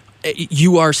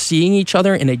you are seeing each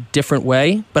other in a different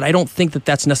way, but I don't think that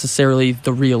that's necessarily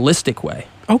the realistic way.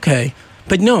 Okay.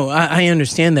 But no, I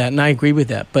understand that, and I agree with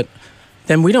that. But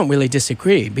then we don't really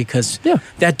disagree, because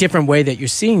that different way that you're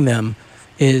seeing them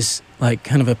is like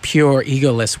kind of a pure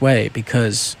egoless way,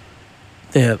 because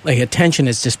the attention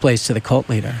is displaced to the cult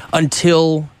leader.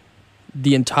 Until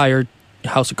the entire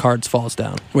House of Cards falls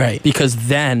down. Right. Because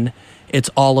then it's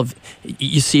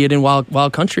you see it in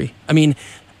Wild Country. I mean,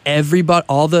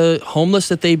 all the homeless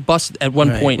that they bust at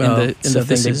one point in the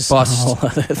thing, they bust a whole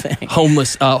other thing.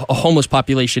 a homeless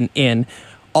population in,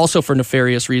 also for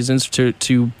nefarious reasons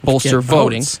to bolster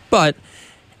voting. But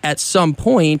at some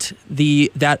point,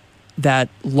 that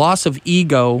loss of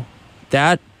ego,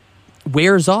 that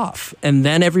wears off, and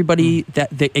then everybody that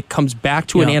it comes back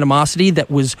to an animosity that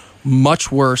was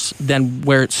much worse than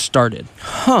where it started.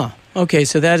 Huh. Okay,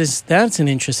 so that's an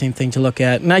interesting thing to look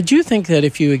at. And I do think that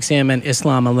if you examine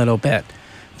Islam a little bit,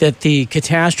 that the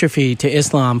catastrophe to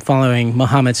Islam following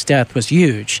Muhammad's death was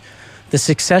huge. The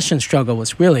succession struggle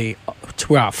was really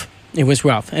rough. It was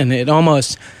rough. And it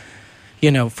almost,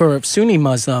 for Sunni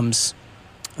Muslims,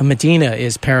 Medina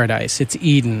is paradise. It's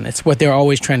Eden. It's what they're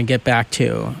always trying to get back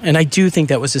to. And I do think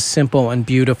that was a simple and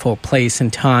beautiful place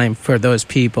and time for those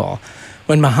people.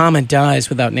 When Muhammad dies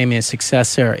without naming a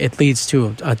successor, it leads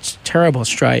to a terrible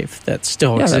strife that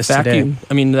still exists that vacuum. today.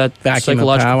 I mean, that vacuum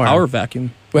psychological power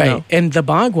vacuum. Right. And the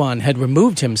Bhagwan had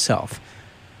removed himself,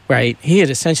 right? He had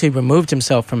essentially removed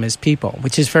himself from his people,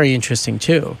 which is very interesting,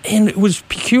 too. And it was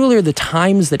peculiar the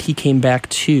times that he came back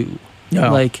to.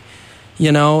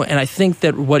 And I think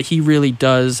that what he really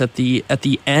does at the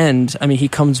end, I mean, he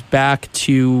comes back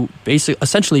to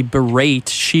essentially berate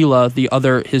Sheila,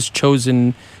 his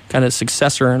chosen kind of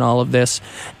successor in all of this.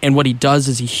 And what he does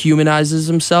is he humanizes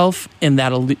himself in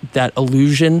that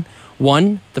illusion.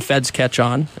 One, the feds catch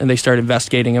on and they start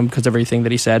investigating him because of everything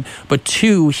that he said. But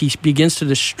two, he begins to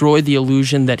destroy the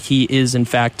illusion that he is, in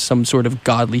fact, some sort of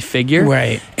godly figure.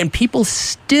 Right. And people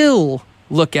still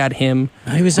look at him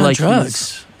he was on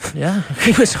drugs.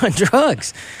 He was on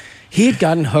drugs. He had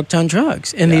gotten hooked on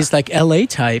drugs. And these LA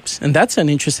types, and that's an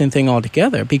interesting thing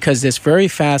altogether, because this very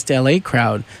fast LA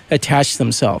crowd attached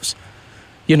themselves.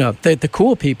 The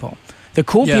cool people. The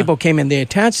cool people came in, they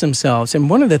attached themselves, and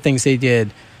one of the things they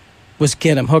did was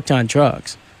get him hooked on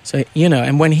drugs. So,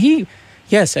 and when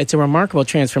it's a remarkable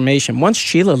transformation. Once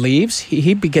Sheila leaves,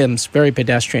 he becomes very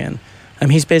pedestrian. I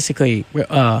mean, he's basically...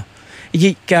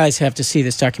 you guys have to see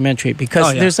this documentary,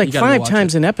 because there's 5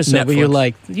 times an episode where you're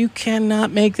like, you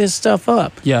cannot make this stuff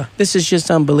up. Yeah. This is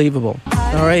just unbelievable.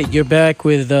 All right, you're back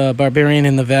with Barbarian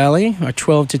in the Valley, our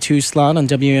 12 to 2 slot on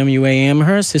WMUA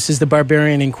Amherst. This is the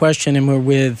Barbarian in question, and we're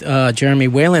with Jeremy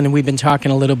Whalen, and we've been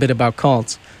talking a little bit about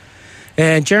cults.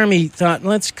 And Jeremy thought,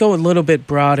 let's go a little bit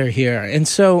broader here. And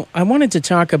so I wanted to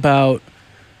talk about,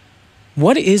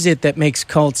 what is it that makes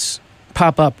cults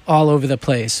pop up all over the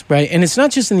place, right? And it's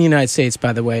not just in the United States,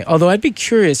 by the way, although I'd be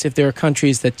curious if there are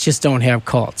countries that just don't have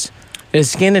cults.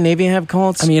 Does Scandinavia have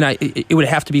cults? I mean, it would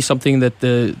have to be something that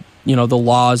the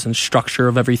laws and structure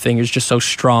of everything is just so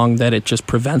strong that it just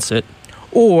prevents it.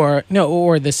 Or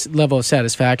this level of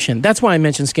satisfaction. That's why I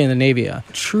mentioned Scandinavia.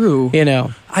 True.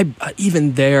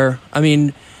 Even there, I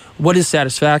mean, what is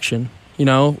satisfaction?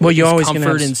 Well, you're always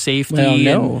comfort and safety.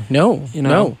 Well,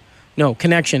 no.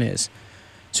 Connection is.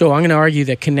 So I'm going to argue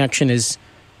that connection is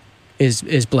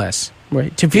bliss,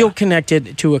 right? To feel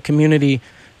connected to a community,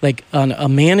 like on a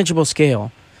manageable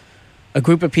scale, a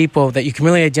group of people that you can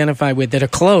really identify with, that are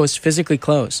close, physically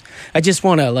close. I just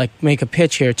want to make a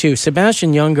pitch here too.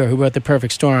 Sebastian Junger, who wrote The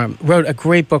Perfect Storm, wrote a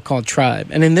great book called Tribe.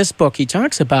 And in this book, he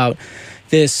talks about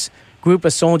this group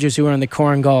of soldiers who were in the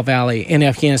Korangal Valley in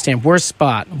Afghanistan. Worst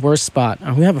spot.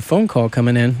 Oh, we have a phone call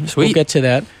coming in. Sweet. We'll get to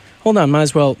that. Hold on, might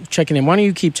as well check in. Why don't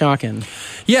you keep talking?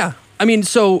 Yeah, I mean,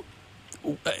 so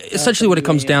essentially what it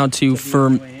comes down to for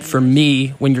me,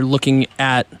 when you're looking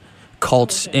at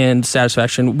cults and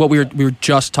satisfaction, what we were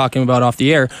just talking about off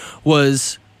the air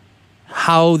was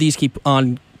how these keep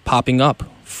on popping up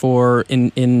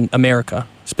in America,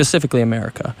 specifically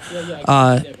America.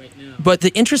 But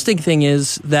the interesting thing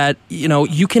is that,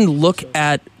 you can look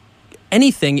at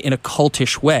anything in a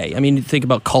cultish way. I mean, think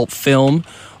about cult film,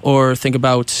 or think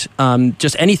about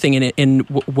just anything in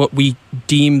what we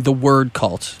deem the word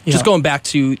cult. Yeah. Just going back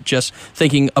to just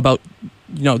thinking about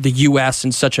the U.S.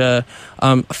 and such a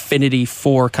affinity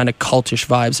for kind of cultish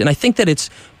vibes. And I think that it's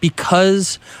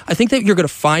because I think that you're going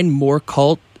to find more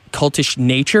cultish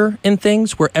nature in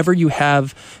things wherever you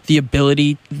have the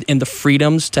ability and the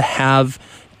freedoms to have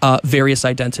various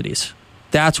identities.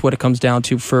 That's what it comes down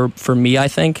to for me, I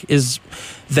think, is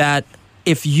that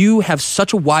if you have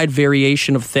such a wide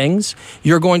variation of things,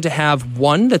 you're going to have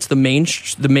one that's the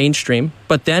mainstream,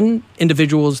 but then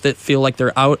individuals that feel like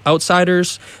they're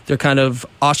outsiders, they're kind of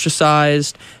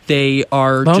ostracized, they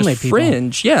are lonely just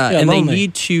fringe, and lonely.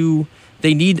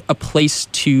 they need a place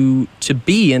to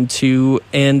be into,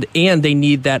 and they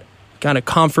need that kind of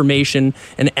confirmation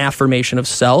and affirmation of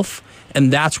self,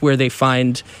 and that's where they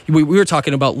find. We were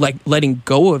talking about like letting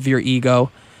go of your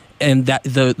ego. And that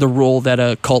the role that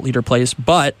a cult leader plays,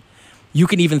 but you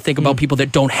can even think about people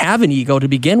that don't have an ego to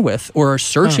begin with, or are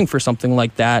searching for something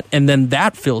like that, and then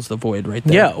that fills the void right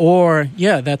there.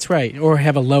 That's right. Or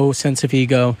have a low sense of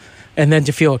ego, and then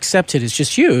to feel accepted is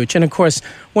just huge. And of course,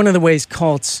 one of the ways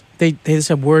cults,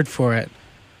 there's a word for it.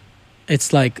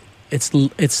 It's like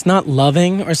it's not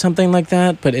loving or something like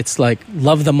that, but it's like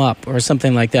love them up or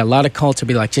something like that. A lot of cults will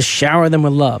be like just shower them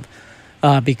with love.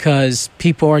 Because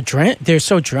people are they're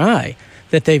so dry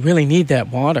that they really need that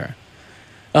water.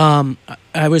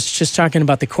 I was just talking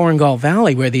about the Korengal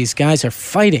Valley where these guys are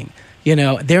fighting.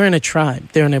 They're in a tribe.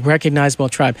 They're in a recognizable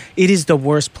tribe. It is the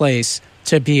worst place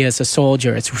to be as a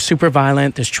soldier. It's super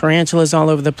violent. There's tarantulas all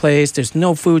over the place. There's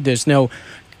no food. There's no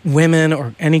women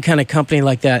or any kind of company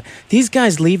like that. These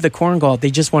guys leave the Korengal.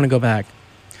 They just want to go back.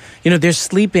 They're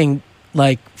sleeping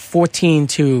like 14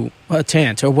 to a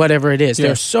tent or whatever it is. Yeah.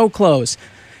 They're so close.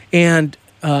 And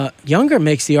Younger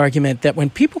makes the argument that when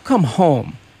people come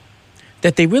home,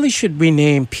 that they really should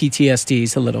rename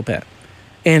PTSDs a little bit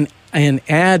and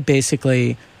add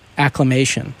basically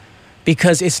acclamation.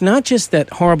 Because it's not just that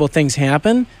horrible things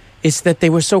happen, it's that they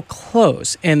were so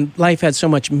close and life had so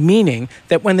much meaning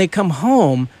that when they come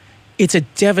home, it's a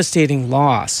devastating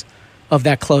loss of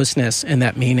that closeness and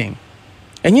that meaning.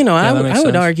 And, I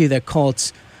would argue that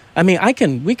cults,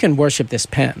 we can worship this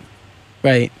pen,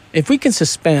 right? If we can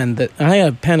suspend that, I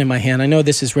have a pen in my hand. I know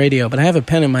this is radio, but I have a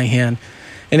pen in my hand.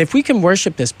 And if we can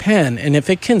worship this pen, and if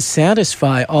it can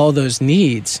satisfy all those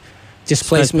needs,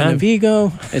 displacement of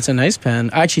ego, it's a nice pen.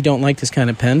 I actually don't like this kind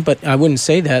of pen, but I wouldn't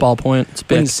say that. Ballpoint, it's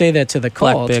big. Wouldn't say that to the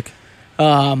cult. Black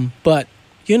Bic. But,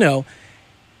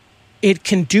 it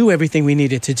can do everything we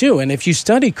need it to do. And if you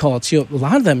study cults, a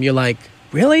lot of them, you're like,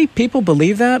 really? People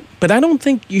believe that? But I don't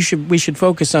think we should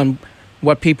focus on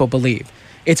what people believe.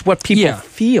 It's what people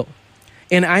feel.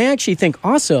 And I actually think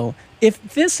also, if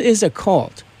this is a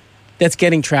cult that's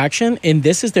getting traction and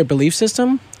this is their belief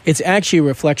system, it's actually a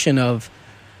reflection of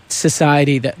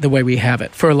society, that the way we have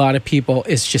it. For a lot of people,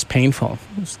 it's just painful.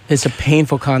 It's a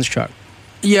painful construct.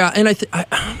 Yeah, and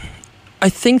I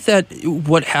think that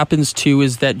what happens too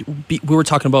is that we were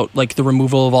talking about like the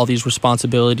removal of all these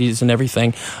responsibilities and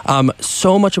everything.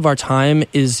 So much of our time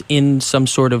is in some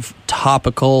sort of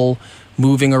topical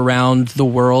moving around the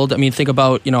world. Think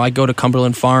about, I go to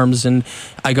Cumberland Farms and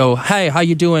I go, hey, how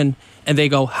you doing? And they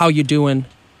go, how you doing?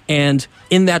 And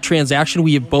in that transaction,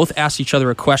 we have both asked each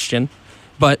other a question,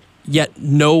 but yet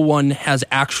no one has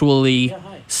actually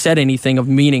said anything of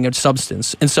meaning or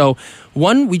substance. And so,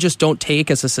 one, we just don't take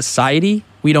as a society,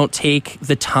 we don't take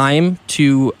the time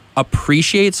to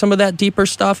appreciate some of that deeper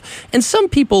stuff. And some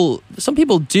people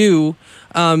do,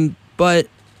 but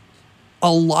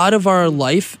a lot of our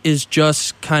life is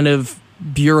just kind of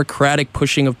bureaucratic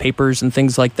pushing of papers and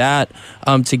things like that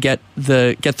to get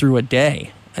through a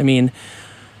day.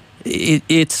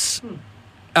 It's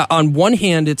on one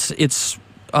hand, it's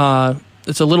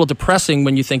a little depressing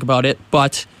when you think about it,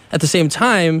 but at the same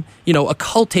time, a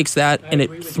cult takes that and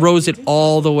it throws it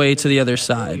all the way to the other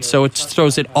side. So it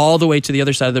throws it all the way to the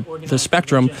other side of the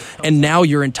spectrum, and now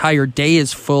your entire day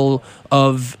is full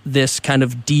of this kind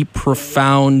of deep,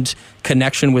 profound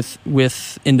connection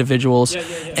with individuals,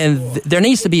 and there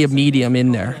needs to be a medium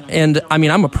in there. And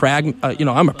I'm a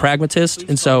pragmatist,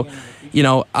 and so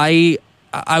I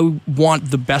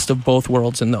want the best of both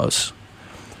worlds in those.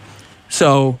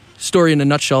 So, story in a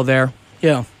nutshell there.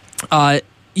 Yeah.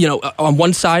 On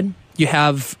one side, you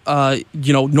have,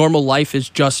 normal life is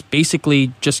just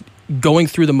basically just going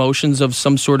through the motions of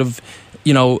some sort of,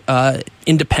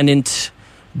 independent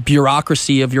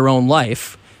bureaucracy of your own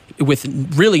life with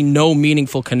really no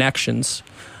meaningful connections.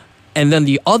 And then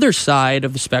the other side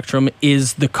of the spectrum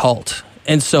is the cult.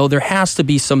 And so there has to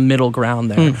be some middle ground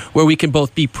there where we can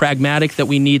both be pragmatic that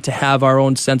we need to have our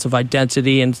own sense of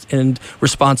identity and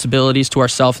responsibilities to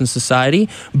ourselves and society,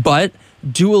 but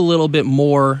do a little bit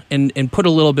more and put a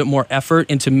little bit more effort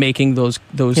into making those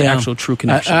actual true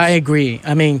connections. I agree.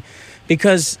 I mean,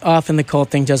 because often the cult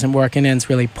thing doesn't work and ends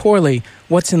really poorly,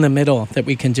 what's in the middle that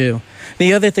we can do?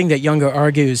 The other thing that Younger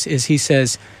argues is he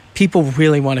says people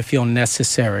really want to feel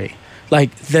necessary.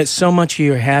 Like that so much of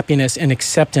your happiness and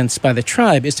acceptance by the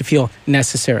tribe is to feel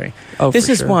necessary. This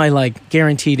is why like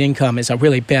guaranteed income is a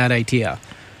really bad idea.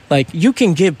 Like you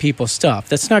can give people stuff.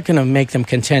 That's not going to make them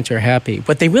content or happy.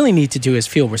 What they really need to do is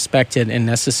feel respected and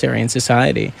necessary in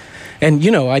society. And,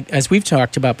 as we've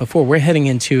talked about before, we're heading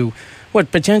into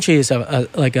what potentially is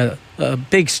a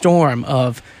big storm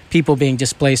of people being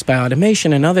displaced by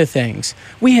automation and other things.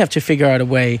 We have to figure out a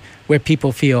way where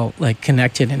people feel like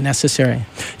connected and necessary.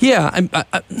 Yeah,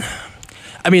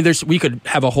 I mean, we could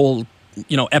have a whole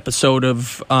episode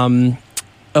of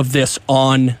this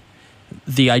on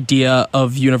the idea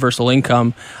of universal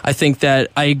income. I think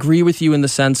that I agree with you in the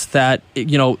sense that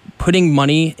putting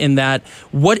money in that.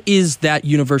 What is that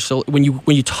universal? When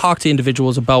you talk to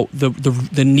individuals about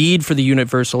the need for the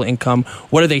universal income,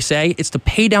 what do they say? It's to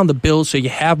pay down the bills so you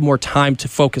have more time to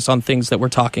focus on things that we're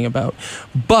talking about.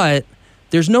 But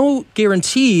there's no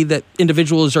guarantee that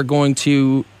individuals are going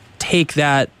to take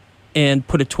that and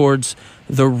put it towards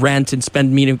the rent and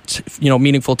spend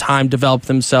meaningful time, develop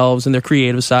themselves and their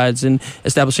creative sides and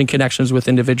establishing connections with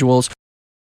individuals.